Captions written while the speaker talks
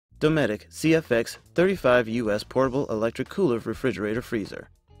Dometic CFX-35US Portable Electric Cooler Refrigerator Freezer.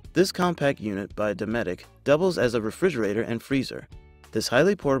 This compact unit by Dometic doubles as a refrigerator and freezer. This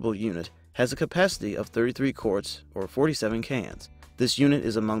highly portable unit has a capacity of 33 quarts or 47 cans. This unit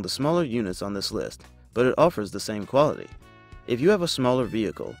is among the smaller units on this list, but it offers the same quality. If you have a smaller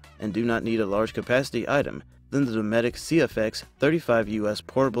vehicle and do not need a large capacity item, then the Dometic CFX-35US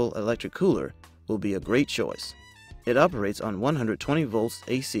Portable Electric Cooler will be a great choice. It operates on 120 volts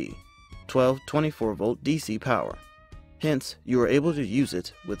AC, 12 24-volt DC power. Hence, you are able to use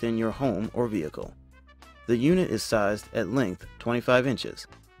it within your home or vehicle. The unit is sized at length 25 inches,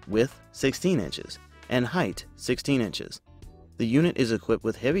 width 16 inches, and height 16 inches. The unit is equipped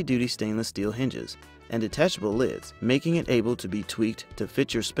with heavy-duty stainless steel hinges and detachable lids, making it able to be tweaked to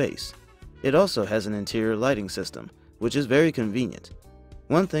fit your space. It also has an interior lighting system, which is very convenient.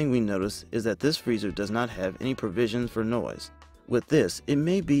 One thing we notice is that this freezer does not have any provisions for noise. With this, it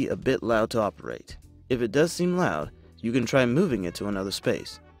may be a bit loud to operate. If it does seem loud, you can try moving it to another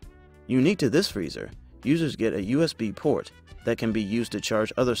space. Unique to this freezer, users get a USB port that can be used to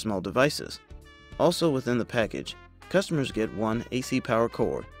charge other small devices. Also within the package, customers get one AC power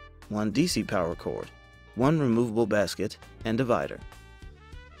cord, one DC power cord, one removable basket, and divider.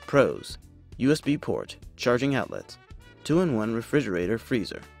 Pros: USB port, charging outlets, 2-in-1 refrigerator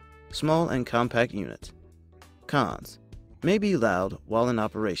freezer, small and compact unit. Cons: may be loud while in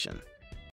operation.